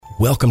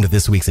Welcome to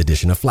this week's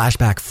edition of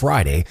Flashback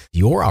Friday,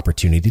 your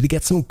opportunity to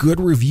get some good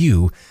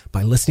review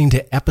by listening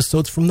to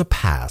episodes from the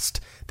past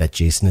that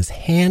Jason has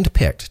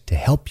handpicked to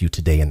help you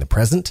today in the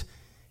present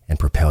and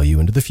propel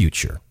you into the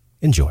future.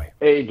 Enjoy.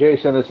 Hey,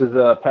 Jason, this is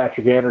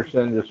Patrick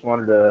Anderson. Just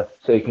wanted to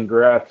say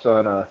congrats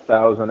on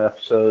 1,000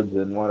 episodes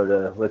and wanted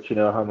to let you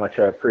know how much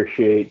I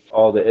appreciate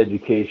all the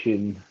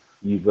education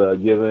you've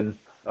given.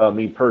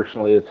 Me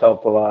personally, it's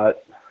helped a lot.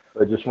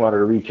 I just wanted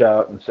to reach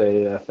out and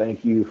say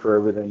thank you for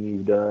everything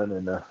you've done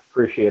and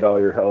appreciate all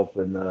your help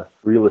in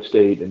real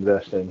estate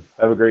investing.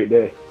 Have a great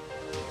day.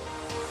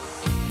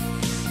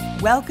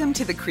 Welcome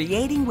to the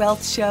Creating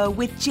Wealth Show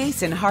with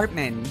Jason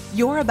Hartman.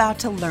 You're about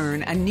to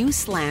learn a new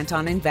slant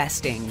on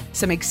investing,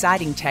 some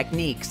exciting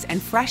techniques,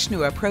 and fresh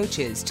new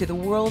approaches to the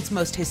world's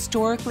most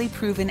historically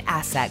proven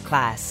asset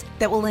class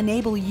that will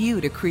enable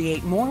you to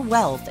create more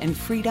wealth and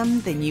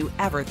freedom than you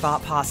ever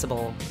thought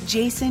possible.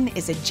 Jason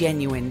is a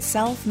genuine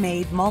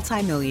self-made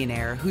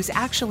multimillionaire who's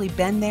actually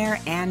been there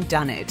and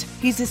done it.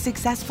 He's a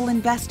successful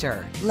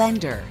investor,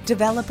 lender,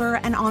 developer,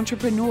 and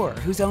entrepreneur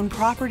who's owned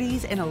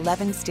properties in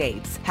 11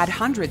 states, had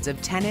hundreds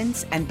of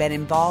tenants, and been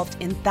involved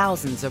in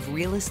thousands of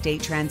real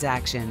estate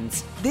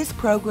transactions. This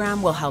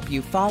program will help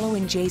you follow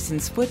in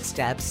Jason's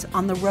footsteps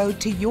on the road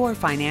to your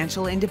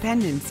financial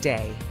independence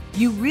day.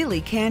 You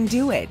really can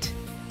do it.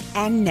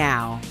 And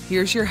now,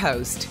 here's your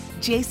host,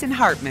 Jason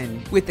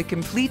Hartman, with the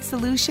complete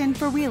solution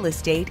for real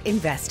estate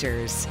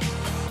investors.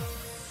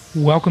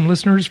 Welcome,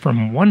 listeners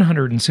from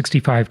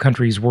 165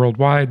 countries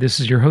worldwide. This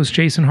is your host,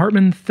 Jason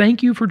Hartman.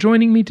 Thank you for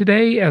joining me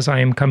today as I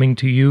am coming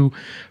to you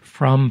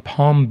from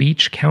Palm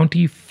Beach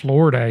County,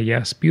 Florida.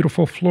 Yes,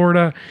 beautiful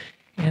Florida.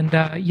 And,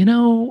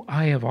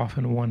 I have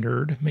often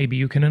wondered, maybe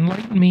you can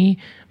enlighten me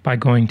by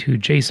going to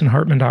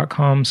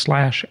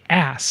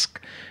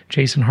jasonhartman.com/ask,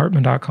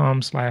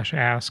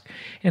 jasonhartman.com/ask,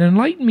 and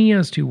enlighten me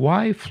as to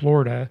why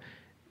Florida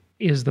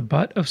is the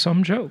butt of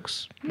some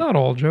jokes. Not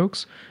all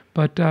jokes.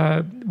 But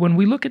when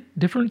we look at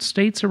different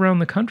states around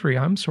the country,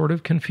 I'm sort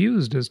of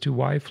confused as to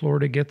why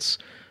Florida gets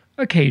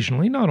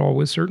occasionally, not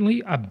always,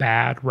 certainly, a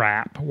bad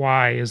rap.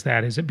 Why is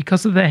that? Is it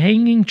because of the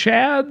hanging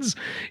chads?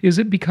 Is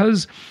it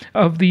because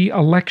of the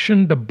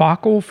election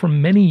debacle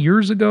from many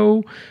years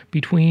ago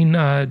between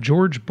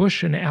George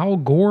Bush and Al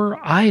Gore?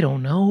 I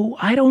don't know.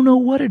 I don't know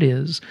what it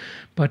is.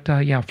 But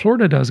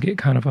Florida does get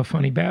kind of a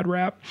funny bad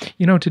rap.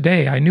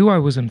 Today I knew I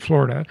was in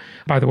Florida.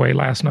 By the way,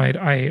 last night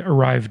I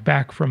arrived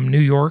back from New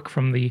York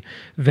from the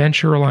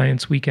Venture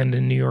Alliance weekend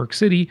in New York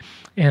City.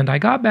 And I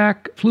got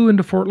back, flew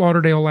into Fort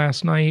Lauderdale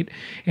last night.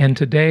 And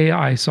today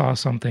I saw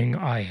something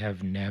I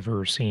have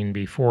never seen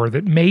before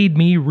that made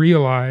me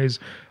realize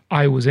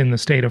I was in the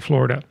state of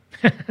Florida.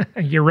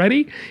 You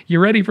ready?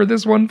 You ready for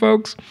this one,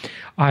 folks?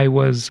 I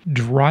was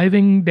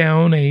driving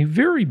down a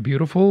very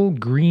beautiful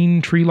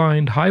green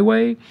tree-lined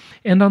highway,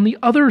 and on the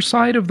other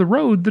side of the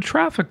road, the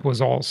traffic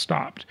was all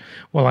stopped.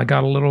 Well, I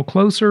got a little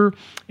closer,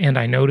 and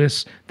I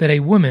noticed that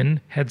a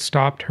woman had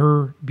stopped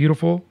her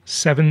beautiful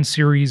 7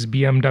 Series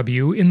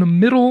BMW in the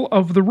middle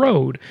of the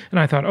road. And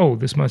I thought, oh,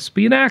 this must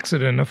be an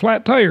accident, a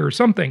flat tire or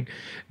something.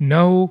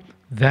 No,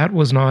 that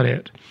was not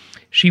it.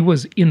 She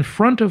was in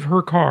front of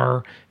her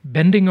car,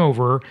 bending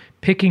over,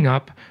 picking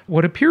up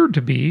what appeared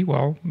to be,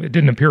 well, it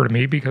didn't appear to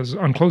me because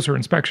on closer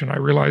inspection I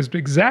realized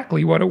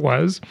exactly what it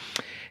was,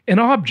 an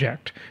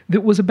object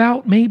that was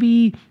about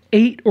maybe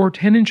 8 or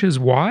 10 inches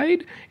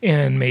wide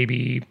and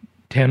maybe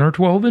 10 or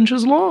 12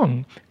 inches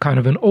long, kind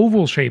of an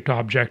oval-shaped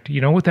object. You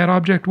know what that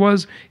object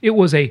was? It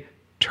was a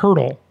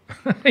turtle.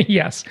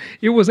 Yes,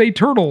 it was a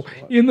turtle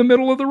in the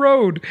middle of the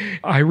road.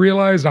 I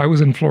realized I was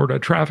in Florida.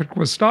 Traffic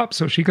was stopped,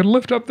 so she could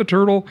lift up the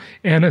turtle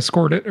and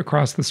escort it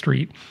across the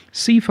street.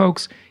 See,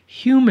 folks,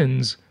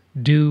 humans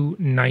do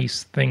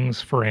nice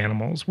things for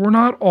animals. We're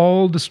not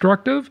all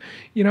destructive.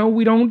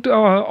 We don't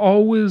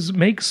always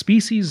make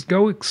species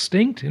go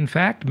extinct. In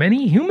fact,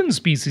 many human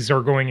species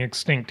are going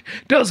extinct.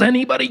 Does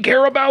anybody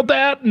care about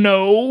that?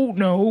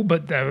 No,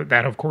 but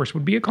that of course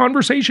would be a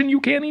conversation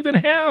you can't even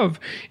have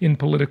in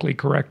politically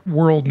correct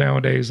world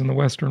nowadays in the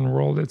Western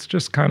world. It's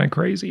just kind of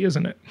crazy,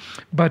 isn't it?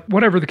 But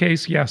whatever the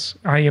case, yes,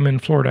 I am in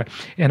Florida,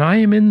 and I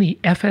am in the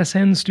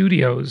FSN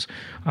studios.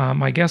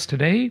 My guest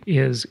today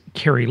is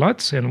Carrie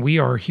Lutz, and we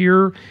are here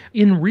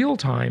in real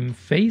time,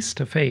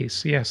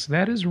 face-to-face. Yes,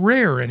 that is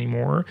rare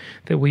anymore,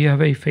 that we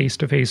have a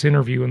face-to-face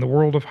interview in the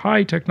world of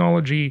high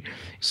technology,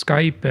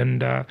 Skype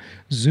and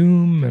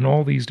Zoom and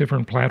all these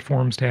different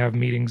platforms to have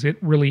meetings. It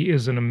really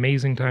is an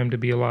amazing time to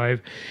be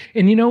alive.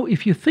 And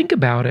if you think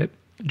about it,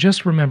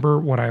 just remember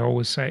what I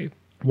always say.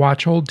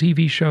 Watch old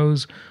TV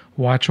shows,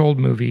 watch old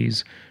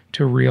movies,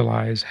 to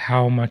realize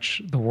how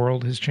much the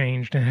world has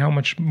changed and how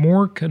much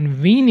more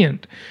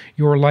convenient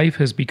your life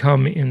has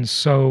become in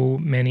so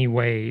many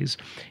ways.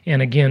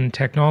 And again,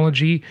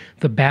 technology,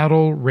 the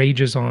battle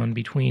rages on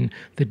between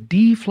the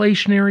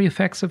deflationary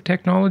effects of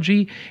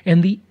technology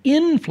and the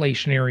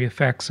inflationary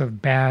effects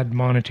of bad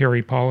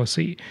monetary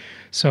policy.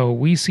 So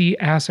we see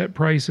asset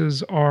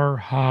prices are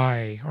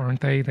high,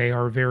 aren't they? They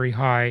are very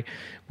high.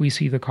 We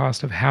see the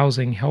cost of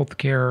housing,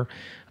 healthcare,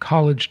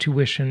 college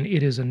tuition.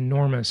 It is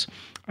enormous.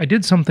 I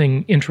did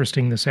something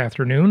interesting this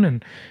afternoon,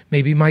 and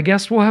maybe my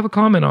guest will have a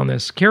comment on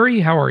this.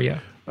 Carrie, how are you?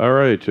 All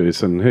right,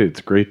 Jason. Hey,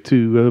 it's great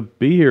to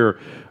be here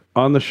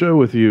on the show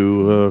with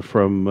you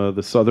from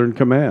the Southern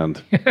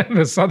Command.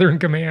 The Southern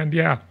Command,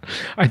 yeah.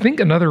 I think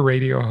another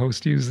radio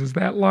host uses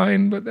that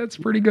line, but that's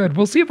pretty good.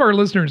 We'll see if our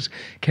listeners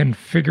can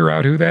figure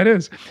out who that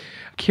is.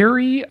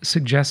 Kerry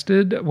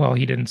suggested, well,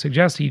 he didn't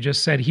suggest, he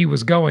just said he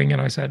was going,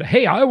 and I said,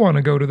 hey, I want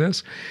to go to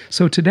this.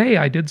 So today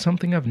I did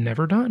something I've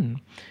never done.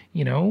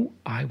 You know,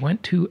 I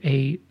went to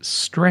a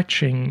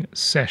stretching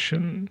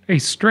session, a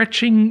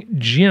stretching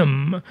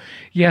gym.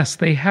 Yes,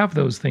 they have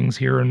those things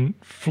here in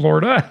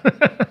Florida.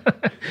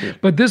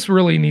 But this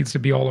really needs to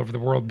be all over the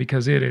world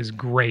because it is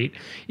great.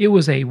 It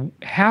was a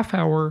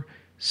half-hour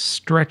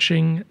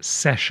stretching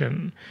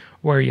session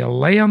where you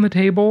lay on the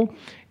table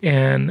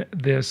and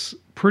this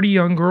pretty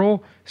young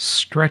girl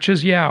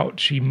stretches you out.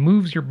 She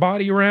moves your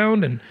body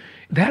around, and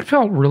that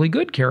felt really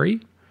good,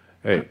 Carrie.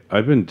 Hey,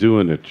 I've been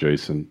doing it,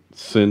 Jason,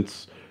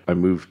 since I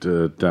moved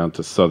down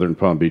to southern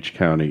Palm Beach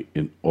County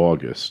in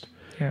August.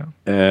 Yeah.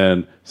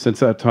 And since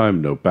that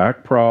time, no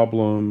back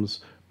problems.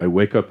 I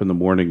wake up in the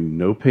morning,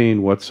 no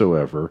pain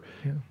whatsoever.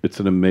 Yeah. It's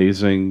an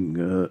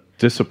amazing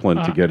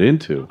discipline to get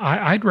into.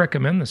 I'd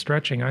recommend the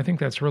stretching. I think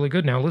that's really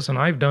good. Now, listen,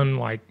 I've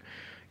done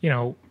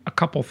a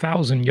couple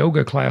thousand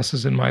yoga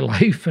classes in my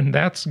life, and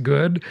that's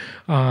good.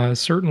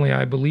 Certainly,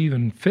 I believe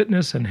in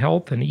fitness and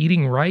health and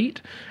eating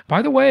right.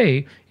 By the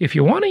way, if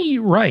you want to eat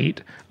right,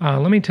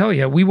 let me tell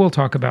you, we will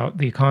talk about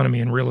the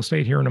economy and real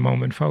estate here in a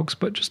moment, folks,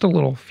 but just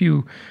a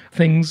few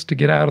things to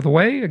get out of the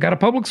way. I got a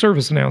public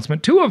service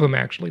announcement, 2 of them,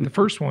 actually. The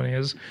first one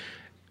is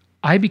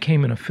I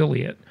became an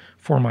affiliate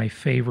for my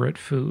favorite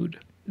food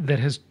that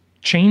has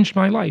changed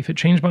my life. It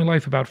changed my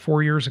life about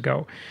 4 years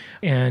ago.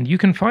 And you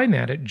can find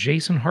that at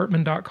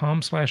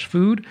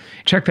jasonhartman.com/food.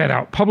 Check that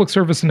out. Public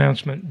service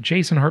announcement,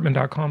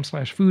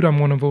 jasonhartman.com/food. I'm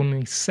one of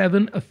only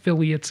 7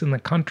 affiliates in the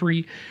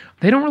country.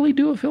 They don't really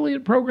do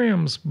affiliate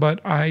programs,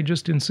 but I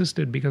just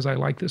insisted because I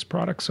like this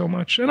product so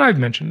much. And I've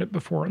mentioned it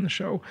before on the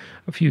show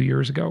a few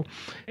years ago.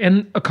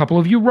 And a couple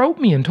of you wrote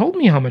me and told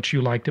me how much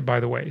you liked it,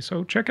 by the way.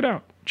 So check it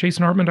out.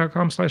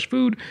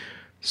 jasonhartman.com/food.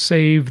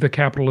 Save the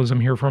capitalism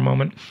here for a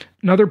moment.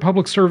 Another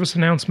public service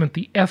announcement,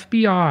 the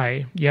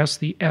FBI, yes,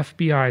 the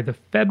FBI, the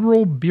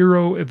Federal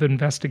Bureau of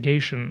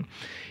Investigation,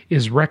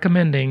 is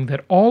recommending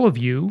that all of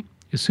you,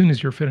 as soon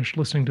as you're finished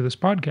listening to this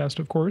podcast,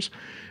 of course,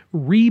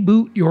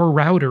 reboot your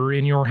router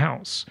in your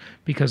house,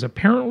 because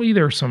apparently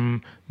there's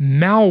some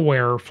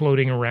malware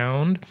floating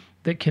around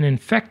that can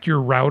infect your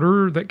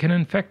router, that can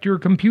infect your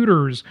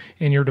computers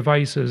and your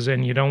devices,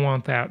 and you don't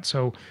want that.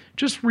 So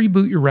just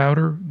reboot your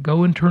router,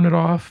 go and turn it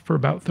off for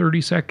about 30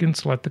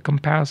 seconds, let the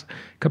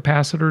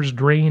capacitors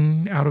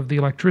drain out of the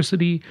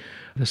electricity,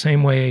 the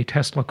same way a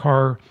Tesla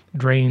car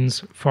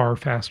drains far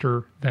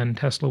faster than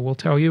Tesla will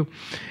tell you.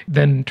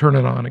 Then turn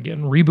it on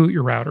again, reboot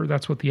your router.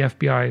 That's what the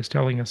FBI is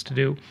telling us to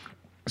do.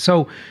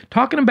 So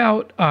talking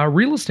about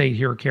real estate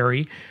here,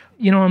 Carrie,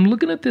 I'm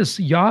looking at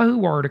this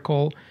Yahoo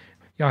article,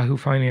 Yahoo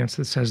Finance,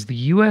 that says the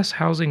U.S.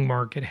 housing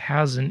market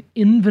has an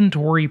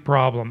inventory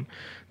problem.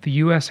 The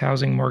U.S.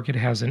 housing market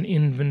has an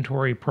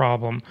inventory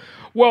problem.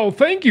 Well,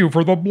 thank you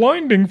for the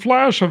blinding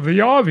flash of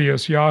the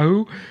obvious,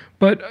 Yahoo.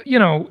 But,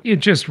 it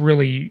just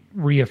really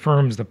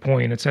reaffirms the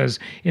point. It says,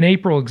 in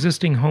April,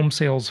 existing home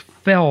sales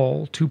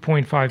fell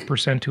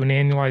 2.5% to an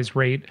annualized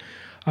rate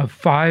of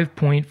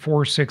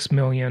 5.46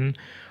 million.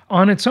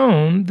 On its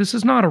own, this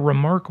is not a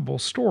remarkable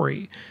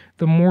story.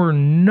 The more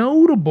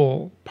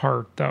notable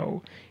part,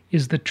 though,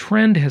 is the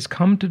trend has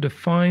come to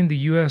define the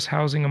U.S.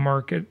 housing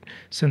market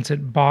since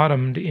it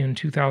bottomed in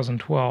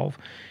 2012.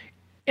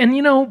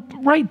 And,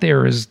 right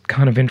there is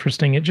kind of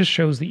interesting. It just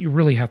shows that you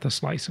really have to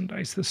slice and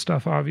dice this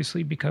stuff,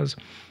 obviously, because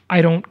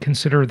I don't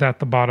consider that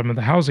the bottom of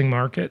the housing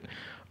market.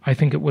 I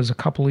think it was a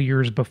couple of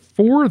years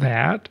before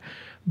that,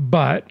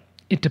 but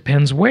it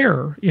depends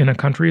where. In a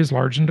country as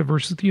large and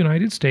diverse as the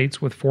United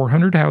States with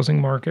 400 housing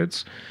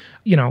markets,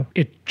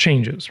 it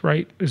changes,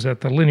 right? Is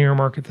that the linear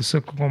market, the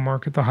cyclical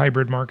market, the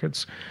hybrid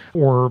markets,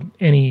 or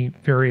any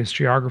various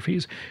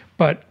geographies?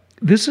 But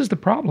this is the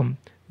problem.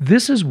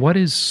 This is what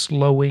is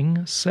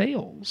slowing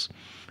sales.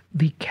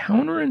 The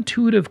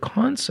counterintuitive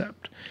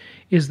concept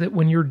is that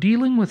when you're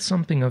dealing with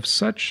something of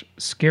such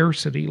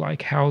scarcity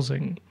like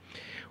housing,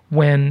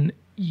 when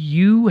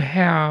you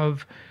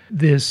have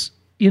this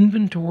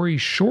inventory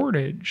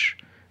shortage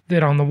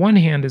that on the one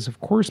hand is,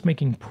 of course,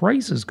 making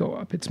prices go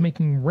up. It's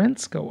making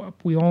rents go up.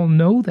 We all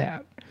know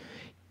that.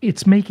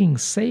 It's making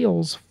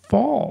sales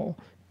fall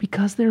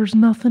because there's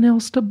nothing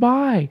else to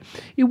buy.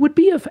 It would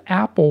be if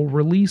Apple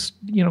released,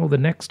 the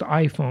next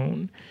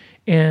iPhone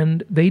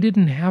and they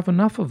didn't have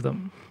enough of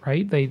them,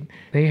 right? They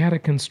had a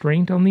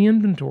constraint on the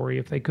inventory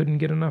if they couldn't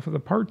get enough of the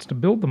parts to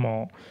build them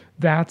all.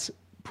 That's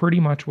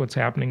pretty much what's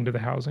happening to the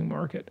housing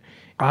market.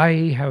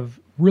 I have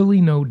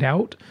really no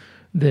doubt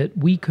that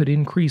we could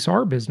increase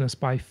our business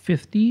by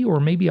 50 or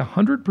maybe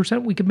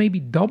 100%. We could maybe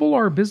double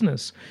our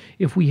business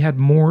if we had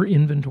more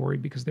inventory,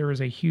 because there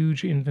is a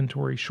huge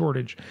inventory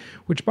shortage,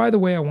 which, by the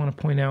way, I want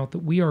to point out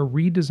that we are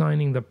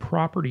redesigning the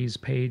properties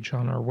page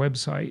on our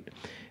website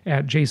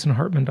at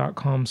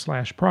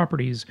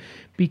jasonhartman.com/properties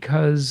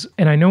because,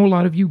 and I know a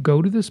lot of you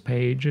go to this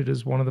page, it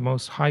is one of the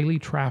most highly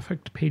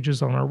trafficked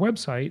pages on our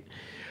website.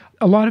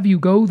 A lot of you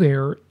go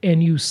there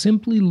and you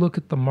simply look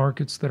at the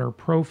markets that are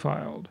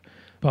profiled.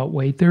 But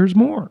wait, there's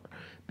more.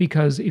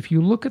 Because if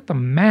you look at the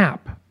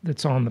map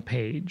that's on the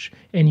page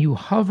and you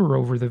hover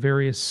over the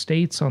various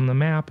states on the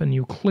map and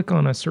you click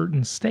on a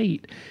certain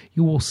state,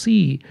 you will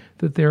see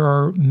that there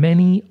are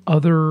many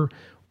other,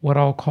 what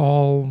I'll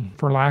call,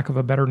 for lack of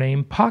a better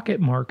name, pocket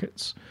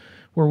markets,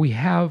 where we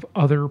have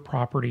other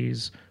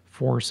properties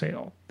for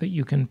sale that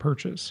you can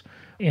purchase.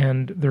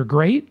 And they're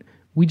great.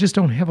 We just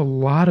don't have a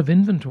lot of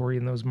inventory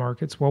in those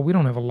markets. Well, we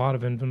don't have a lot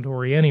of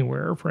inventory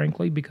anywhere,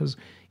 frankly, because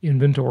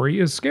inventory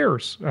is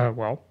scarce.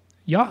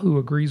 Yahoo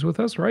agrees with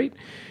us, right?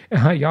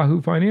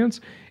 Yahoo Finance.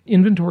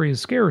 Inventory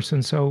is scarce.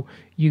 And so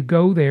you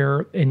go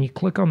there and you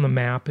click on the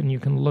map and you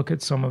can look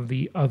at some of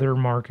the other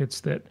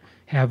markets that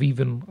have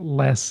even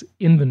less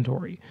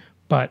inventory.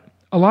 But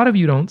a lot of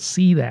you don't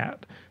see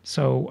that.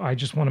 So I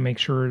just want to make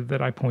sure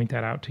that I point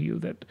that out to you,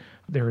 that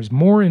there is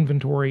more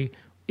inventory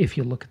if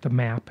you look at the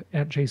map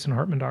at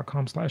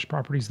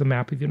jasonhartman.com/properties, the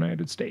map of the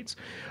United States.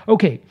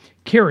 Okay,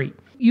 Carrie,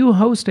 you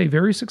host a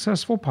very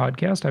successful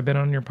podcast. I've been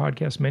on your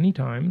podcast many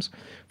times,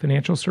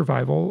 Financial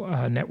Survival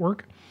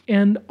Network.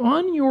 And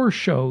on your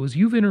shows,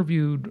 you've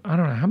interviewed, I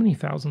don't know, how many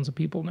thousands of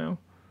people now?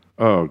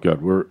 Oh,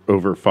 God, we're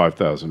over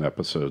 5,000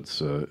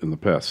 episodes in the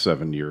past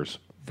 7 years.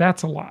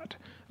 That's a lot.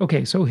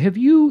 Okay, so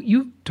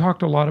you've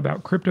talked a lot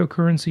about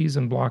cryptocurrencies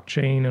and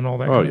blockchain and all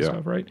that kind of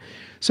stuff, right?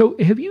 So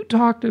have you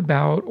talked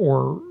about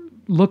or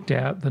looked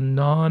at the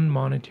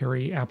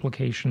non-monetary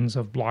applications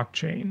of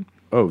blockchain?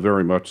 Oh,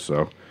 very much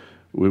so.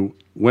 We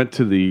went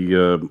to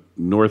the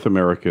North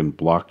American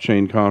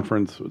Blockchain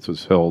Conference, which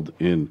was held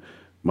in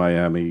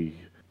Miami.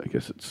 I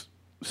guess it's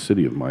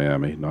city of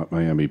Miami, not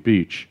Miami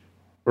Beach,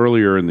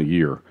 earlier in the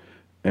year.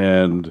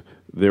 And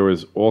there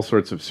was all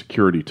sorts of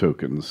security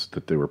tokens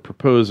that they were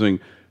proposing,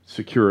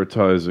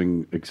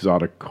 securitizing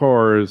exotic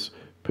cars,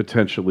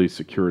 potentially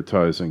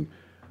securitizing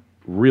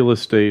real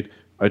estate.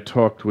 I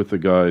talked with the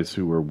guys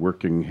who were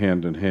working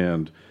hand in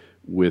hand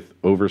with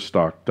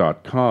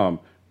Overstock.com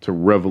to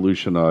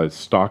revolutionize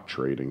stock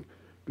trading.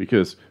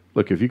 Because,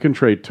 look, if you can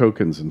trade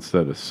tokens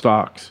instead of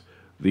stocks,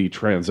 the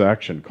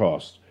transaction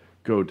costs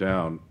go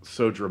down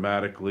so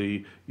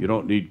dramatically. You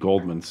don't need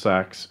Goldman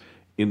Sachs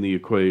in the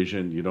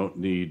equation. You don't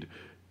need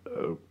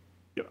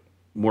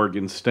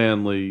Morgan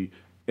Stanley,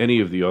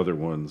 any of the other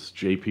ones,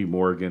 JP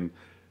Morgan.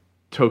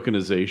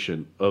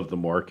 Tokenization of the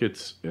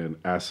markets and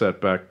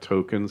asset-backed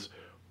tokens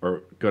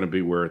are going to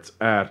be where it's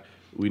at.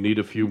 We need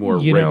a few more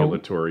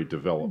regulatory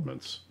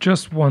developments.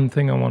 Just one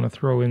thing I want to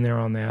throw in there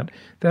on that.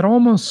 That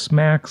almost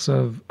smacks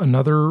of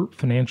another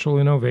financial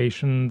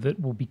innovation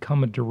that will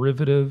become a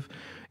derivative.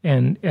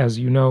 And as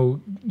you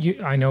know,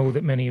 I know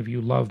that many of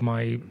you love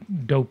my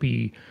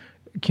dopey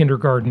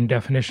kindergarten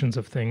definitions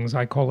of things.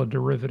 I call a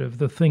derivative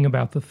the thing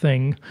about the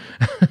thing.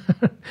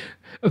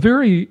 A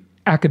very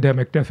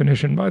academic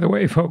definition, by the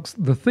way, folks.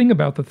 The thing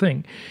about the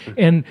thing.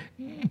 And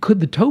could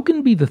the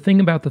token be the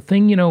thing about the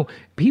thing? You know,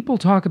 people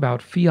talk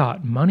about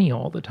fiat money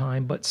all the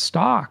time, but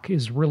stock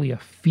is really a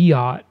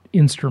fiat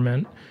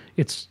instrument.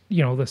 It's,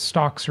 the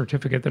stock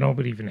certificate that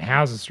nobody even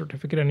has a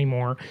certificate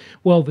anymore.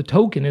 Well, the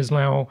token is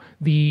now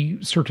the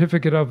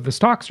certificate of the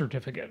stock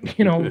certificate.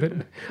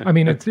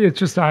 It's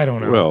just, I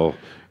don't know. Well,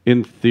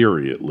 in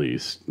theory, at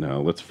least. Now,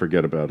 let's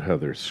forget about how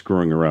they're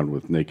screwing around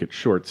with naked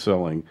short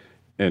selling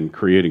and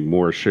creating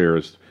more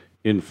shares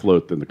in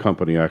float than the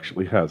company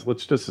actually has.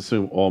 Let's just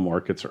assume all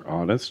markets are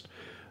honest.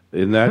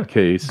 In that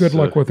case... Good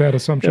luck with that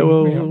assumption.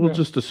 We'll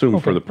just assume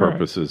for the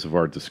purposes of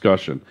our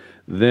discussion.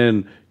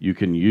 Then you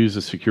can use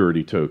a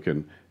security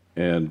token,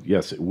 and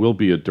yes, it will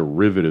be a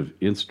derivative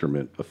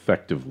instrument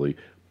effectively,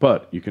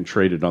 but you can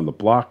trade it on the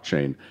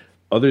blockchain.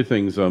 Other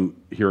things I'm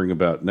hearing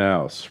about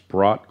now,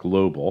 Sprott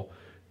Global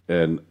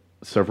and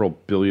several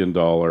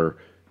billion-dollar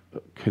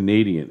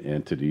Canadian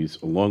entities,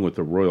 along with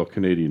the Royal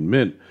Canadian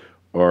Mint,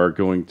 are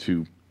going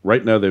to...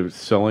 Right now, they're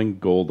selling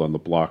gold on the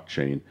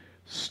blockchain,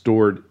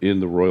 stored in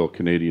the Royal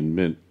Canadian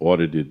Mint,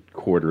 audited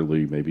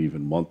quarterly, maybe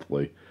even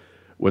monthly.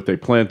 What they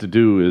plan to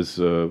do is,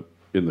 in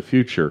the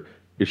future,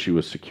 issue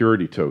a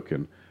security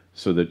token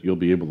so that you'll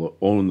be able to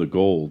own the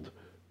gold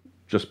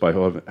just by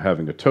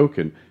having a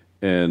token,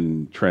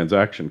 and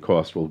transaction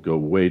costs will go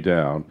way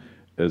down.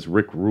 As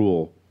Rick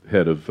Rule,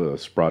 head of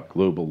Sprott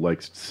Global,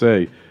 likes to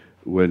say,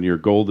 when your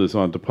gold is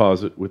on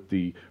deposit with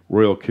the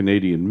Royal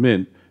Canadian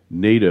Mint,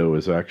 NATO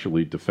is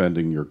actually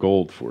defending your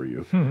gold for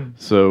you.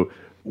 So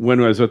when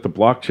I was at the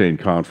blockchain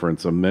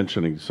conference, I'm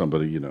mentioning to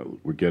somebody,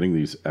 we're getting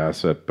these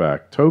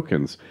asset-backed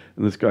tokens.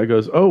 And this guy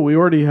goes, oh, we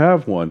already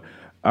have one.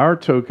 Our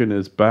token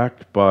is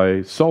backed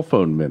by cell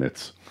phone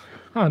minutes.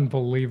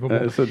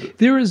 Unbelievable.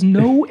 There is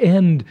no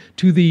end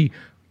to the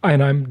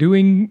and I'm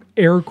doing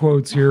air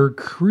quotes here,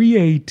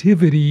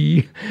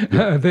 creativity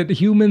that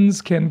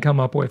humans can come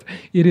up with.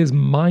 It is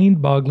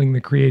mind-boggling,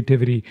 the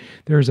creativity.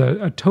 There's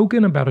a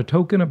token about a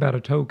token about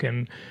a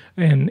token,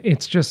 and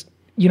it's just,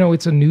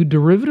 it's a new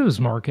derivatives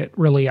market,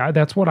 really.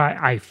 That's what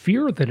I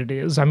fear that it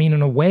is. I mean,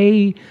 in a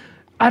way,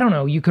 I don't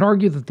know. You could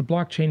argue that the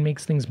blockchain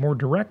makes things more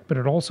direct, but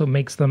it also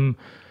makes them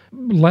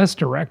less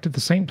direct at the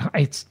same time.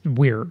 It's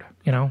weird,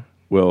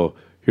 Well,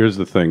 here's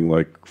the thing,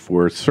 like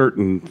for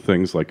certain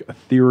things like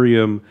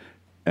Ethereum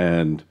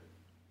and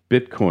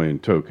Bitcoin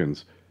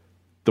tokens,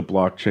 the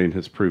blockchain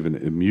has proven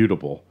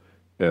immutable,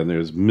 and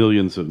there's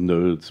millions of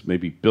nodes,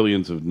 maybe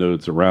billions of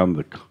nodes around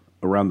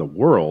the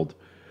world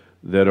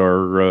that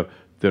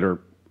are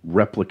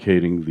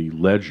replicating the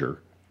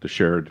ledger, the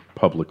shared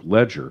public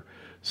ledger.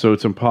 So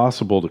it's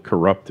impossible to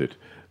corrupt it.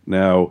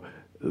 Now,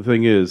 the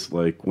thing is,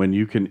 like when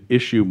you can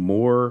issue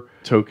more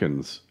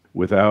tokens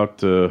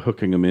without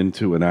hooking them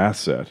into an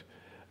asset,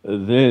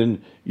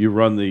 then you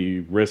run the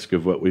risk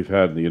of what we've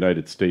had in the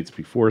United States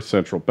before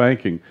central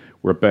banking,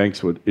 where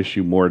banks would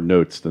issue more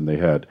notes than they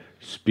had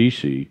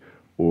specie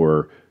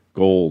or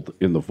gold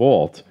in the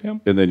vault,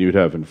 and then you'd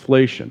have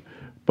inflation.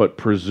 But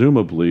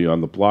presumably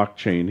on the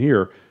blockchain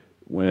here,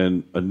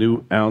 when a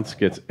new ounce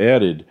gets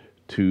added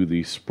to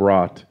the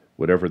Sprott,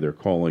 whatever they're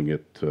calling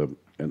it,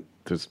 and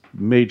to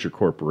major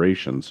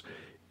corporations,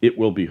 it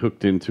will be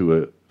hooked into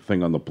a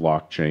thing on the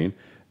blockchain,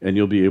 and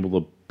you'll be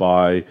able to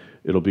buy,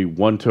 it'll be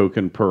 1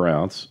 token per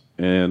ounce,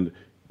 and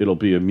it'll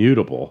be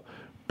immutable.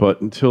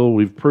 But until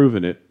we've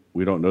proven it,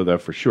 we don't know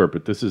that for sure.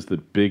 But this is the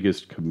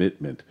biggest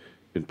commitment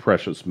in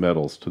precious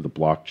metals to the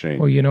blockchain.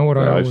 Well, you know what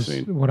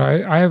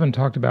I haven't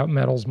talked about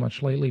metals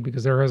much lately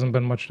because there hasn't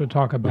been much to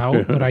talk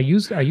about, but I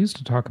used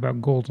to talk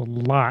about gold a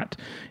lot,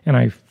 and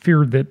I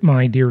feared that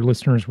my dear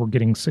listeners were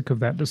getting sick of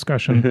that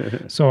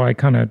discussion. So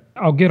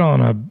I'll get on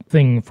a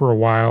thing for a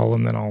while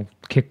and then I'll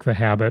kick the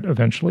habit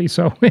eventually.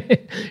 So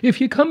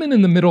if you come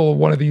in the middle of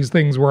one of these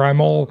things where I'm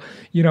all,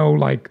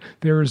 like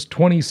there's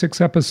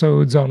 26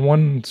 episodes on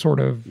one sort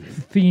of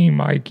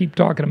theme I keep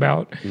talking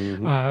about,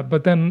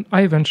 but then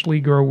I eventually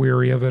grow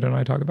weary of it and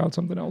I talk about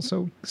something else.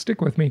 So stick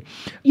with me.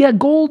 Yeah,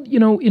 gold,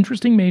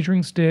 interesting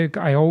measuring stick.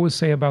 I always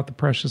say about the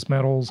precious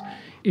metals,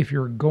 if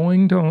you're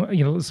going to,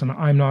 listen,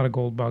 I'm not a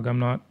gold bug. I'm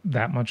not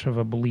that much of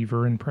a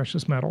believer in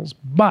precious metals.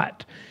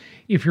 But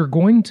if you're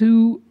going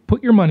to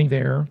put your money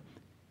there,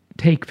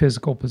 take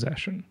physical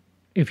possession.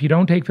 If you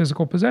don't take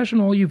physical possession,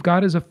 all you've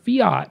got is a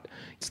fiat.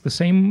 It's the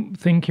same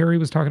thing Carrie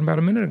was talking about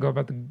a minute ago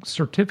about the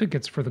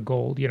certificates for the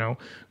gold.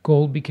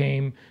 Gold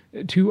became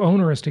too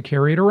onerous to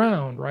carry it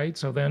around, right?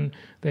 So then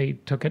they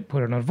took it,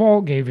 put it in a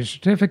vault, gave a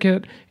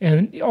certificate,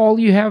 and all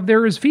you have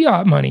there is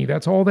fiat money.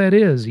 That's all that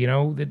is,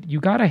 that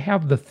you got to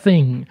have the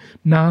thing,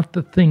 not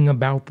the thing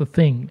about the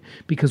thing.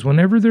 Because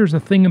whenever there's a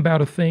thing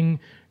about a thing,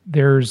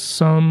 there's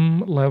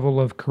some level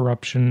of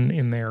corruption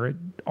in there. It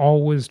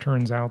always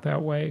turns out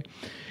that way.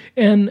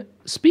 And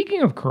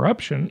speaking of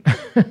corruption,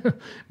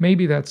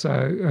 maybe that's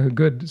a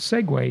good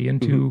segue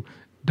into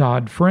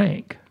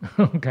Dodd-Frank.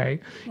 Okay.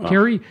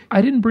 Carrie,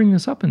 I didn't bring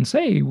this up and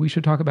say we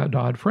should talk about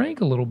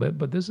Dodd-Frank a little bit,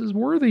 but this is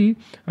worthy.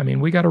 I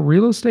mean, we got a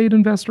real estate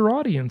investor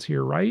audience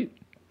here, right?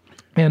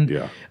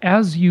 And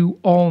as you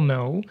all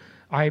know,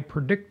 I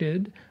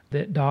predicted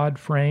that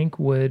Dodd-Frank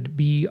would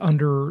be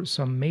under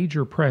some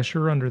major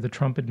pressure under the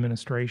Trump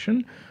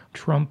administration.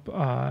 Trump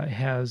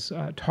has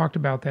talked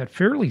about that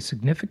fairly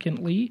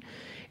significantly,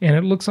 and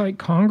it looks like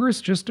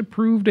Congress just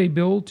approved a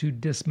bill to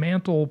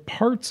dismantle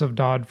parts of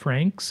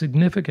Dodd-Frank,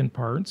 significant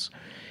parts.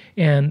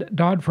 And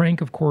Dodd-Frank,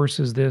 of course,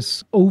 is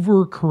this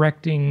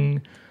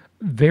overcorrecting,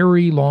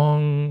 very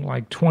long,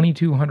 like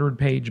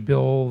 2,200-page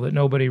bill that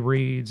nobody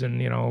reads.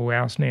 And,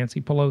 ask Nancy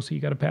Pelosi, you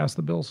got to pass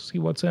the bill to see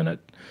what's in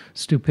it.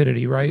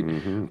 Stupidity, right?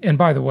 And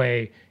by the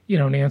way,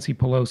 Nancy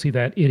Pelosi,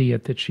 that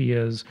idiot that she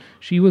is,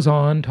 she was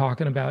on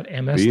talking about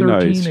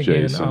MS-13 again.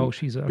 Jason. Oh,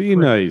 she's a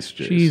nice,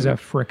 Jason. She's a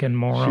frickin'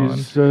 moron.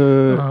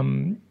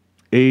 She's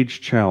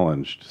age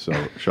challenged, so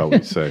shall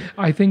we say.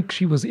 I think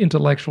she was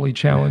intellectually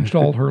challenged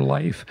all her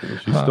life.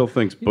 She still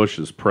thinks Bush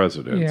is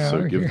president,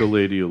 so give the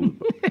lady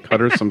cut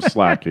her some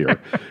slack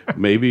here.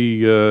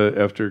 Maybe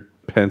after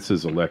Pence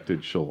is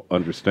elected, she'll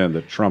understand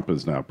that Trump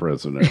is now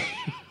president.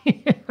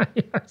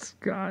 Yes,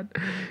 God.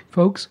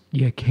 Folks,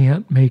 you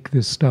can't make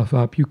this stuff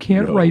up. You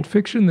can't write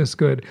fiction this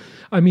good.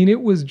 I mean,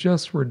 it was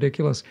just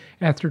ridiculous.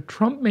 After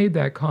Trump made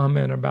that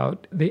comment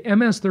about the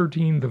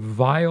MS-13, the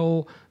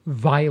vile,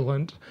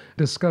 violent,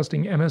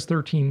 disgusting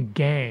MS-13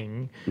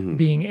 gang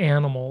being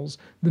animals,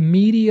 the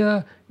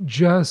media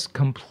just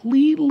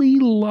completely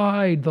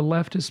lied. The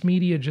leftist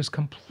media just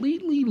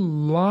completely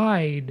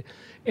lied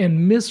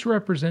and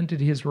misrepresented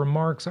his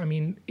remarks. I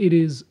mean, it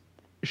is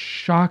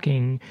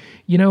shocking.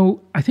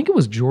 I think it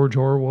was George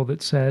Orwell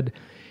that said,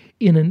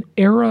 in an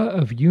era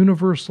of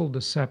universal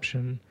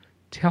deception,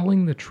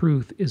 telling the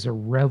truth is a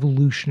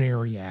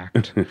revolutionary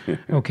act.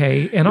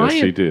 Okay? And yes,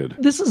 he did.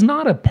 This is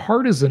not a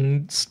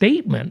partisan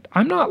statement.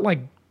 I'm not like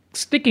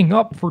sticking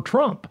up for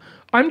Trump.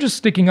 I'm just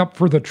sticking up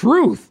for the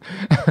truth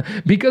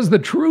because the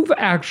truth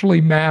actually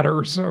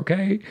matters.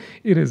 Okay?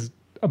 It is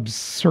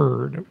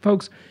absurd.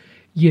 Folks,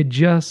 you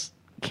just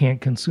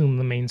can't consume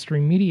the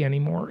mainstream media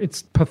anymore.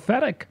 It's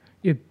pathetic.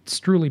 It's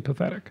truly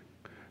pathetic.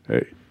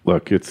 Hey,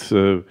 look, this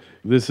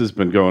has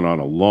been going on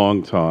a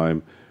long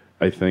time.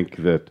 I think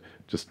that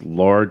just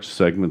large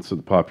segments of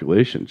the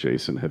population,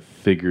 Jason, have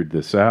figured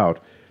this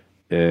out.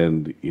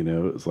 And,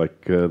 it's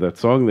like that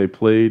song they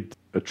played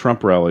at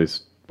Trump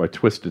rallies by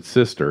Twisted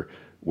Sister,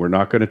 we're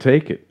not going to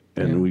take it.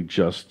 And we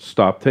just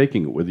stopped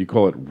taking it. Whether you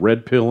call it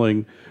red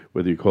pilling,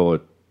 whether you call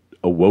it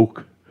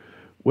awoke,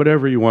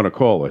 whatever you want to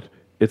call it,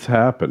 it's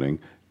happening.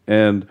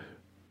 And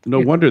no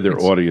wonder their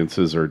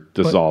audiences are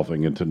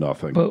dissolving into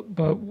nothing. But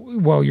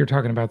well, you're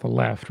talking about the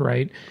left,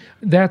 right?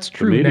 That's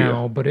true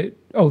now, but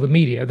the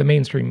media, the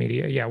mainstream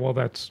media. Yeah, well,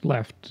 that's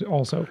left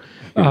also.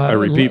 I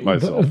repeat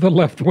myself. The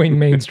left-wing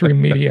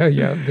mainstream media,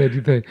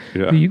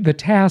 the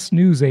TASS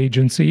news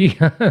agency,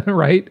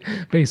 right?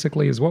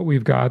 Basically is what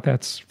we've got.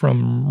 That's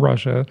from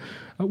Russia.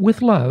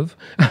 With love.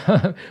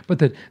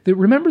 But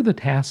remember the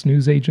TASS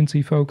news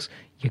agency, folks?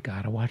 You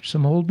got to watch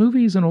some old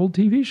movies and old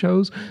TV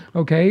shows,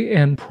 okay?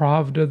 And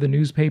Pravda, the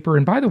newspaper.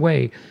 And by the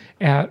way,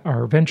 at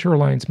our Venture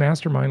Alliance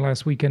Mastermind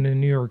last weekend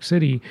in New York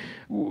City,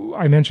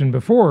 I mentioned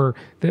before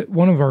that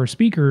one of our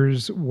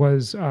speakers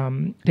was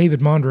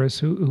David Mondras,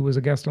 who was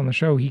a guest on the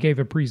show. He gave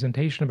a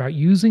presentation about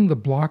using the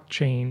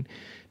blockchain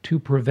to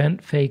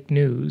prevent fake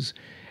news.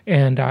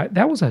 And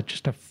that was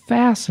just a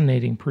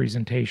fascinating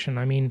presentation.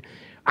 I mean,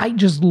 I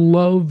just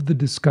love the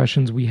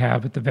discussions we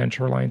have at the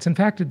Venture Alliance. In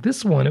fact, at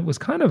this one, it was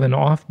kind of an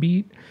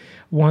offbeat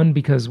one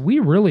because we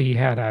really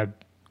had a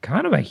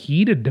kind of a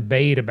heated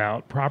debate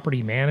about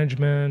property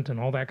management and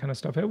all that kind of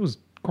stuff. It was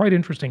quite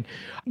interesting.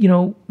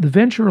 The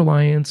Venture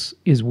Alliance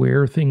is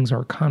where things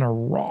are kind of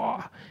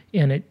raw,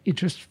 and it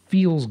just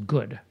feels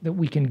good that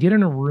we can get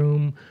in a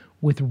room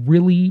with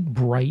really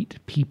bright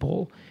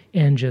people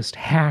and just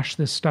hash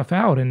this stuff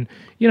out. And,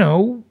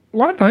 a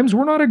lot of times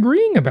we're not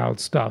agreeing about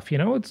stuff,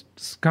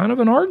 it's kind of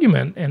an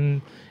argument.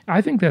 And I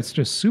think that's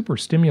just super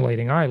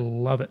stimulating. I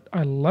love it.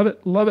 I love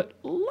it. Love it.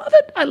 Love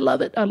it. I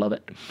love it. I love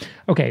it.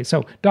 Okay.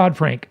 So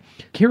Dodd-Frank.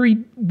 Kerry,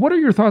 what are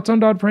your thoughts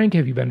on Dodd-Frank?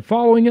 Have you been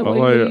following it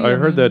lately? I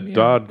heard that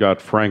Dodd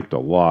got franked a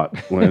lot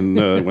when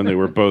they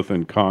were both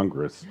in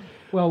Congress.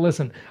 Well,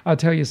 listen, I'll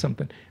tell you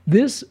something.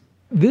 This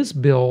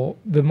bill,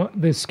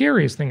 the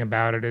scariest thing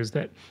about it is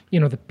that,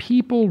 the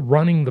people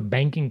running the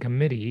banking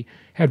committee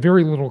had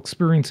very little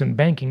experience in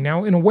banking.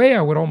 Now, in a way,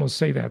 I would almost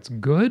say that's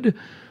good,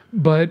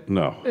 but...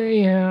 No.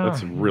 Yeah.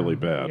 That's really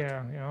bad.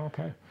 Yeah,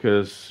 okay.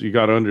 Because you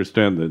got to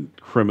understand the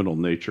criminal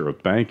nature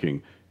of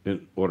banking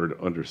in order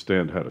to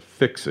understand how to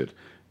fix it.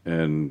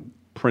 And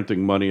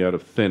printing money out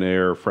of thin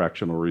air,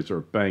 fractional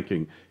reserve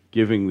banking,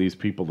 giving these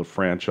people the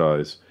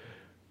franchise.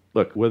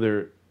 Look,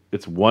 whether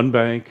it's one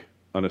bank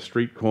on a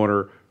street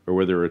corner or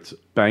whether it's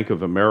Bank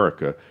of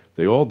America,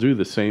 they all do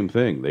the same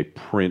thing. They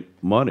print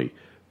money.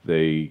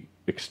 They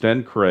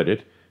extend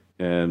credit,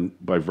 and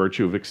by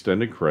virtue of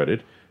extending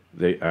credit,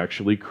 they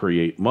actually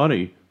create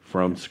money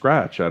from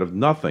scratch out of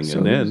nothing. So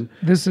and then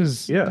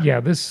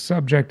this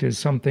subject is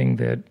something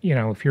that,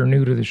 if you're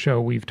new to the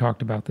show, we've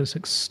talked about this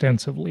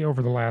extensively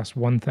over the last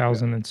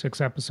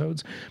 1,006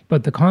 episodes.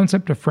 But the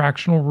concept of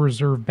fractional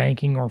reserve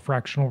banking or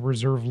fractional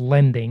reserve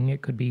lending,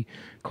 it could be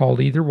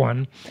called either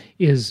one,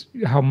 is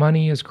how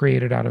money is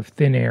created out of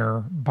thin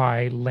air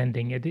by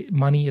lending.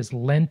 Money is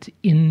lent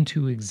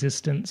into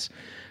existence,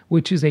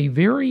 which is a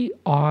very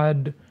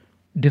odd,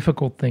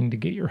 difficult thing to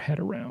get your head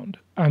around.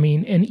 I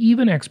mean, and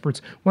even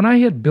experts, when I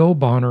had Bill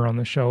Bonner on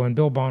the show, and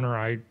Bill Bonner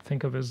I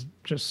think of as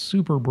just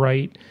super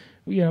bright,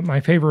 my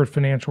favorite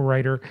financial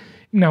writer.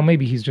 Now,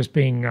 maybe he's just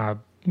being,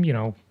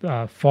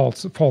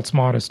 false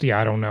modesty,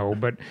 I don't know,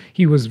 but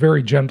he was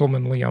very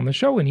gentlemanly on the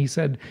show, and he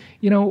said,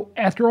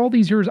 after all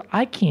these years,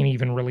 I can't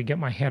even really get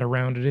my head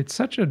around it. It's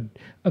such an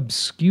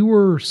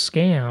obscure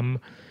scam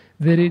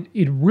that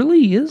it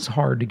really is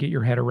hard to get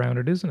your head around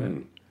it, isn't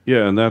it?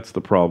 Yeah, and that's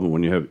the problem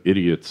when you have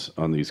idiots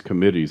on these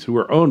committees who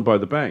are owned by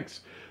the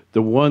banks.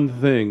 The one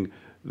thing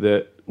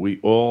that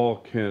we all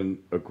can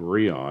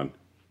agree on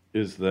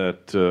is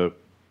that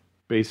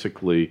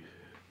basically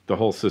the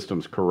whole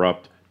system's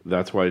corrupt.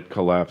 That's why it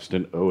collapsed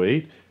in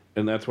 2008,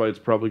 and that's why it's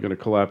probably going to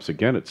collapse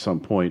again at some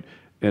point,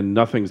 and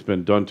nothing's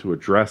been done to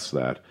address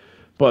that.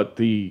 But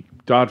the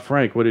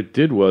Dodd-Frank, what it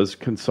did was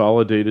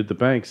consolidated the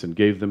banks and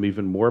gave them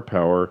even more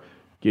power,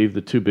 gave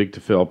the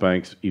too-big-to-fail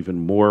banks even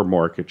more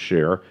market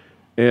share,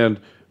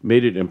 and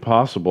made it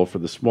impossible for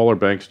the smaller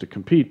banks to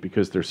compete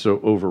because they're so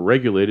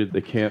overregulated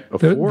they can't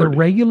afford the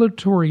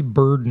regulatory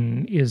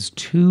burden is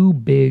too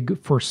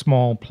big for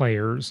small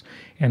players.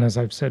 And as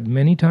I've said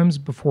many times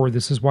before,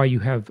 this is why you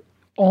have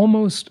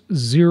almost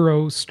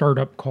zero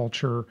startup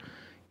culture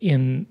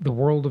in the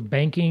world of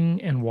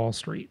banking and Wall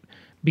Street.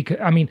 Because,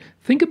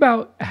 think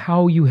about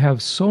how you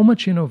have so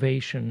much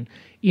innovation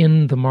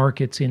in the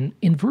markets, in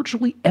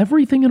virtually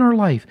everything in our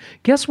life.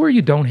 Guess where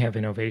you don't have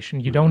innovation?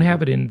 You don't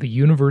have it in the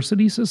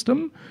university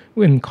system,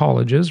 in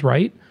colleges,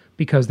 right?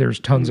 because there's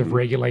tons of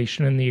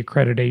regulation in the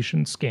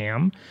accreditation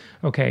scam.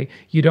 Okay.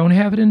 You don't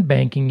have it in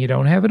banking. You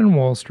don't have it in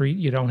Wall Street.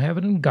 You don't have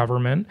it in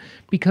government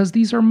because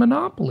these are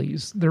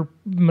monopolies. They're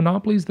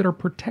monopolies that are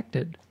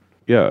protected.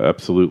 Yeah,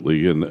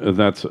 absolutely. And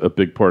that's a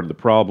big part of the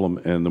problem.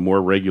 And the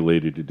more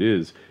regulated it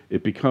is,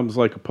 it becomes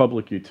like a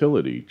public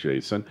utility,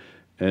 Jason,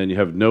 and you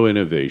have no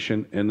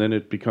innovation. And then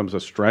it becomes a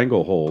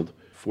stranglehold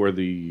for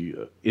the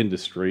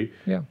industry.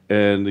 Yeah.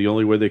 And the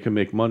only way they can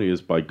make money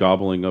is by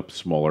gobbling up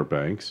smaller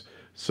banks.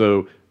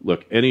 So,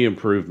 look, any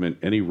improvement,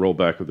 any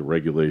rollback of the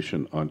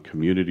regulation on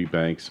community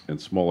banks and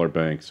smaller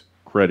banks,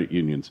 credit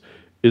unions,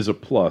 is a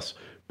plus,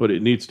 but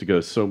it needs to go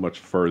so much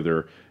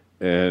further.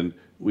 And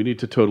we need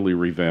to totally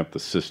revamp the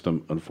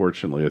system.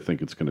 Unfortunately, I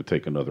think it's going to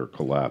take another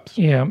collapse.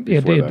 Yeah,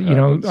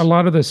 a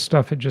lot of this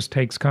stuff, it just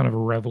takes kind of a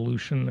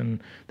revolution,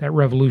 and that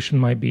revolution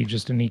might be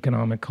just an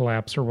economic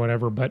collapse or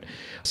whatever. But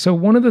so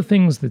one of the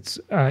things that's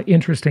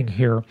interesting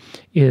here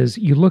is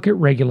you look at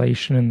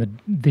regulation and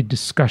the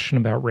discussion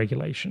about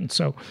regulation.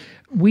 So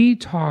we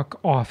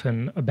talk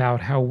often about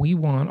how we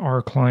want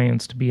our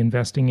clients to be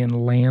investing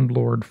in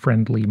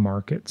landlord-friendly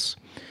markets.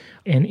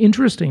 And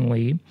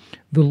interestingly,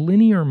 the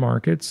linear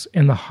markets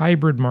and the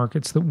hybrid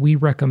markets that we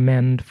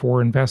recommend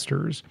for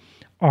investors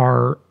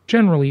are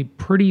generally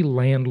pretty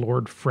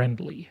landlord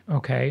friendly,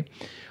 okay?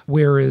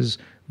 Whereas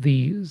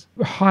the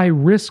high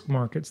risk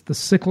markets, the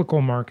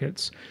cyclical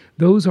markets,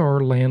 those are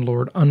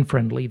landlord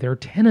unfriendly. They're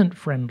tenant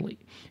friendly.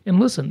 And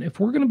listen,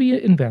 if we're going to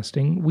be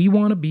investing, we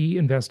want to be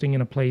investing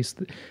in a place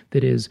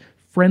that is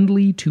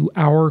friendly to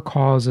our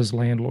cause as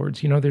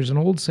landlords. There's an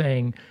old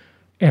saying,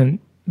 and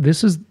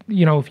this is,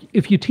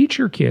 if you teach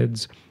your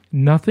kids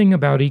nothing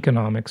about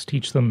economics,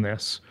 teach them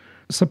this.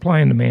 Supply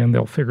and demand,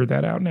 they'll figure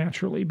that out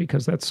naturally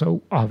because that's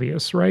so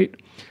obvious, right?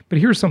 But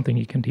here's something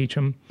you can teach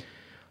them.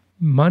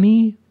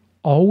 Money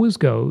always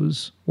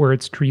goes where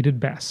it's treated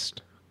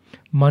best.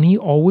 Money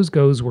always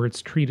goes where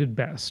it's treated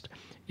best.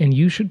 And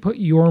you should put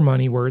your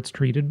money where it's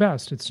treated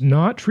best. It's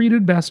not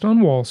treated best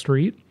on Wall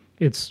Street.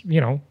 It's,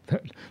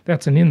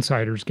 that's an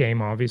insider's game,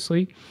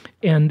 obviously.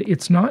 And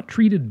it's not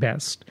treated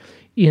best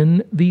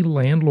in the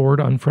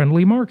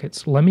landlord-unfriendly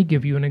markets. Let me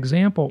give you an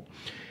example.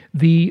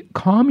 The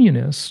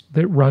communists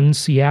that run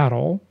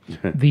Seattle,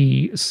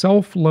 the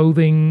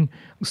self-loathing,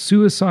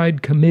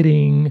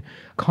 suicide-committing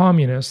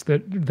communists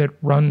that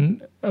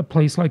run a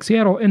place like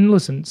Seattle, and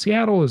listen,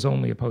 Seattle is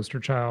only a poster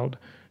child.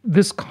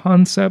 This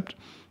concept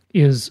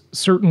is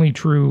certainly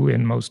true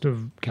in most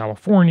of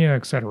California,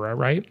 et cetera,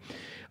 right?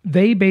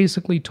 They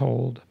basically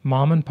told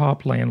mom and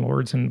pop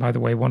landlords, and by the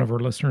way, one of our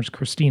listeners,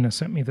 Christina,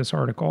 sent me this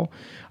article,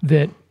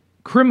 that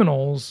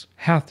criminals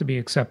have to be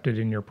accepted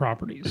in your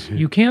properties.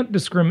 You can't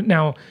discriminate.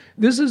 Now,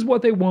 this is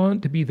what they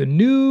want to be the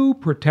new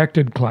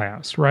protected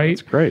class, right?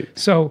 That's great.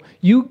 So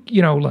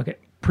look,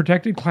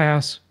 protected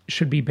class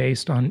should be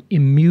based on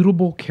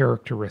immutable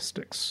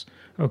characteristics.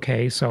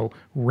 Okay, so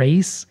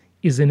race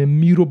is an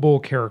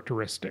immutable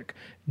characteristic.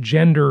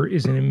 Gender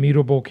is an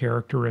immutable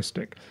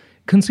characteristic.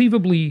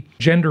 Conceivably,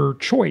 gender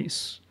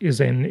choice is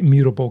an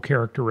immutable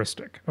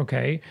characteristic,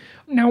 okay?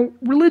 Now,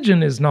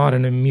 religion is not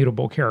an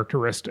immutable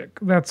characteristic.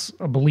 That's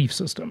a belief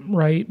system,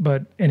 right?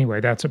 But anyway,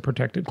 that's a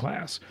protected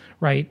class,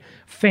 right?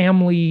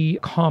 Family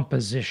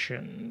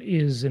composition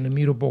is an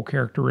immutable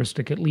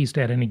characteristic, at least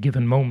at any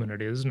given moment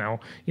it is. Now,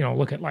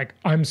 look at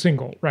I'm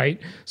single, right?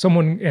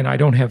 And I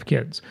don't have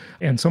kids.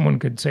 And someone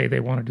could say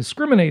they want to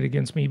discriminate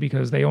against me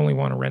because they only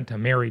want to rent to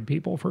married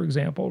people, for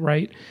example,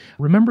 right?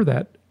 Remember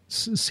that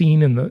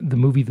scene in the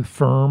movie The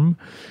Firm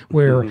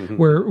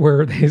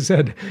where they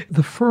said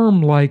the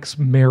firm likes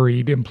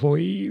married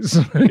employees,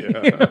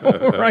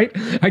 right?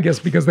 I guess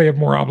because they have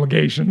more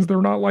obligations, they're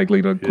not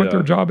likely to quit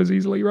their job as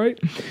easily, right?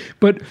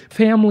 But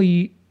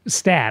family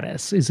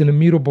status is an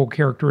immutable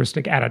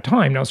characteristic at a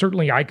time. Now,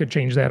 certainly I could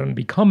change that and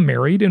become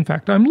married. In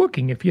fact, I'm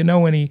looking. If you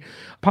know any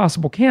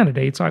possible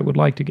candidates, I would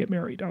like to get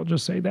married. I'll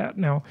just say that.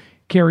 Now,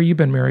 Carrie, you've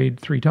been married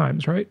 3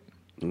 times, right?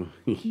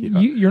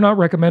 You're not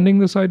recommending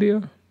this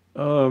idea?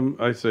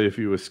 I say if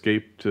you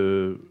escape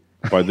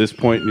by this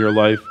point in your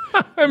life,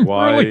 I'm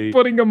really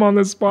putting them on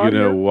the spot.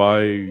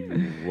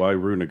 Why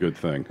ruin a good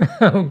thing?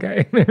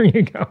 Okay, there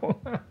you go.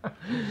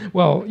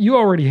 Well, you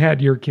already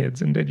had your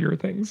kids and did your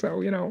thing,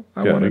 so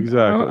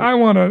I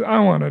want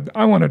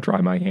to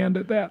try my hand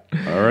at that.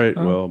 All right,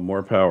 well,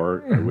 more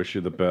power. I wish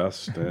you the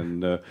best,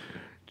 and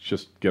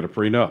just get a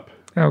prenup.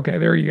 Okay,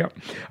 there you go.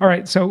 All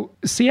right, so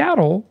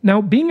Seattle,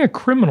 now being a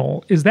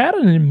criminal, is that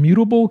an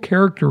immutable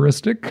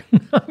characteristic?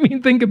 I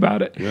mean, think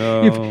about it.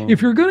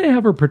 If you're going to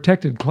have a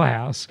protected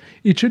class,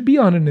 it should be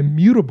on an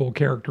immutable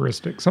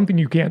characteristic, something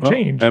you can't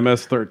change.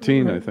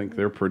 MS-13, I think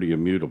they're pretty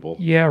immutable.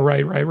 Yeah,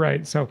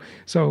 right. So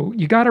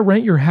you got to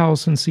rent your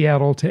house in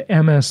Seattle to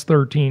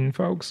MS-13,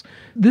 folks.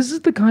 This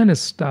is the kind of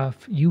stuff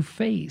you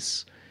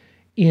face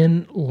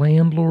in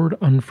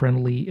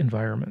landlord-unfriendly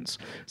environments.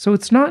 So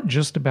it's not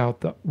just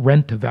about the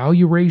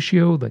rent-to-value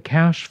ratio, the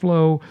cash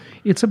flow.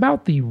 It's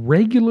about the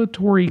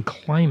regulatory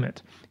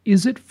climate.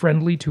 Is it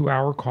friendly to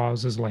our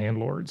cause as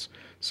landlords?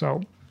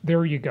 So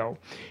there you go.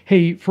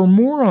 Hey, for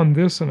more on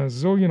this and a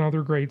zillion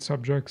other great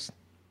subjects,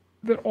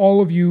 that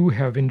all of you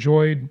have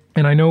enjoyed,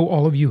 and I know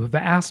all of you have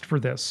asked for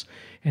this.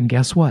 And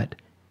guess what?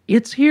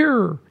 It's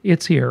here.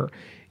 It's here.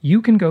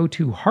 You can go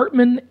to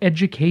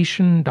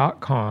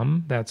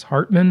hartmaneducation.com. That's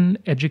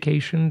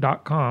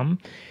hartmaneducation.com.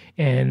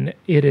 And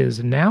it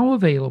is now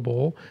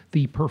available,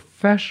 the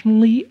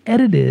professionally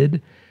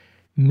edited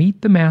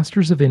Meet the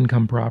Masters of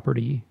Income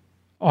Property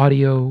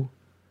audio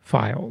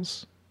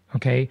files.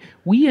 Okay?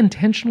 We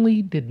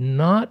intentionally did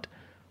not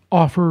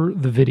offer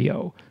the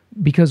video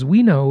because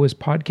we know as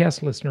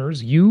podcast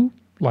listeners, you,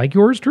 like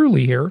yours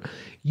truly here,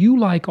 you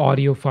like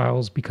audio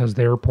files because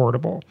they're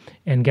portable.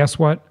 And guess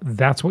what?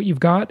 That's what you've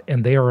got,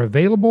 and they are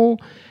available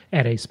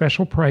at a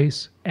special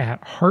price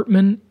at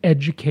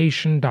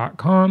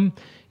hartmaneducation.com.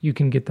 You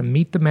can get the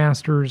Meet the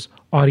Masters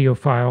audio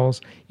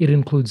files. It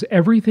includes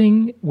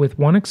everything with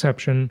one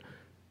exception.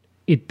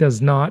 It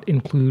does not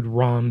include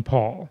Ron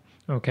Paul.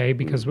 Okay,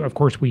 because of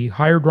course we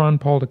hired Ron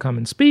Paul to come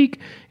and speak.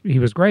 He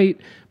was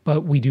great,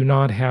 but we do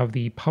not have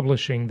the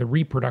publishing, the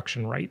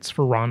reproduction rights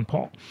for Ron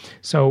Paul.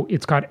 So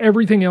it's got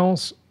everything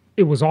else.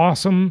 It was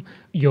awesome.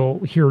 You'll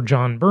hear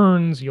John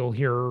Burns. You'll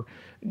hear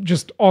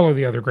just all of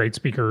the other great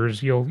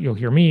speakers. You'll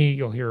hear me.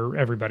 You'll hear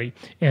everybody,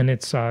 and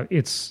it's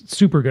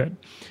super good.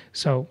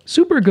 So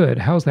super good.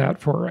 How's that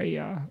for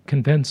a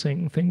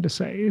convincing thing to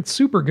say? It's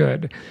super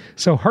good.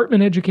 So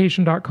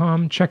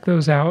hartmaneducation.com. Check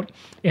those out,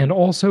 and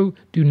also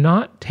do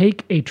not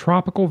take a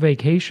tropical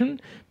vacation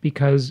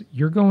because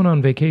you're going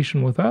on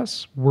vacation with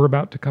us. We're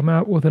about to come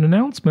out with an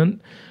announcement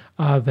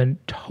of a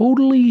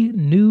totally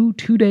new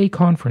 2-day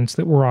conference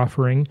that we're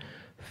offering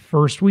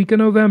first week of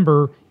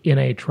November in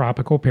a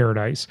tropical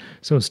paradise.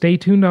 So stay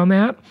tuned on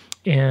that,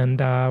 and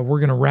we're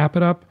going to wrap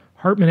it up.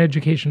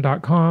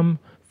 hartmaneducation.com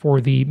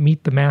for the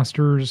Meet the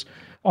Masters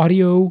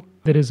audio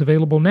that is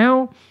available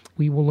now.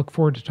 We will look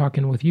forward to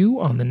talking with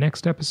you on the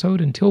next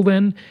episode. Until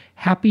then,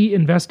 happy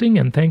investing,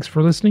 and thanks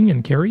for listening.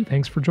 And Carrie,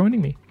 thanks for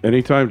joining me.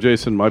 Anytime,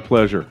 Jason. My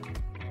pleasure.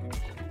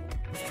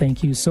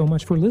 Thank you so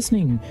much for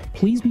listening.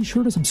 Please be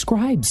sure to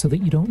subscribe so that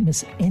you don't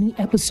miss any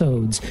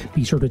episodes.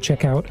 Be sure to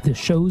check out the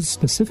show's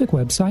specific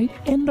website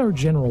and our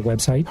general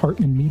website,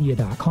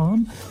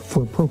 hartmanmedia.com,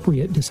 for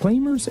appropriate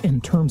disclaimers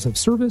and terms of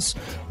service.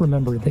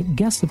 Remember that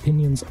guest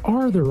opinions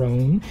are their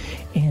own,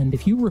 and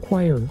if you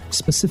require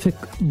specific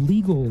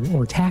legal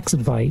or tax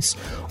advice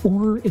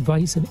or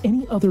advice in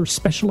any other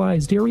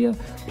specialized area,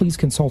 please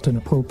consult an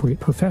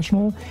appropriate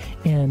professional.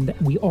 And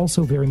we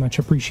also very much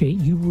appreciate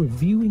you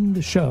reviewing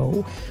the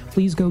show.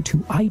 Please go to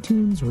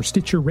iTunes or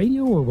Stitcher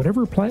Radio or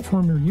whatever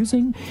platform you're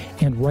using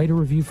and write a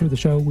review for the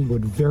show. We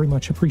would very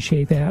much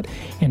appreciate that.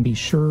 And be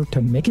sure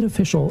to make it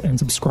official and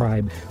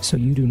subscribe so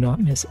you do not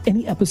miss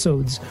any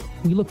episodes.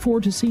 We look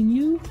forward to seeing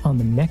you on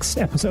the next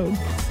episode.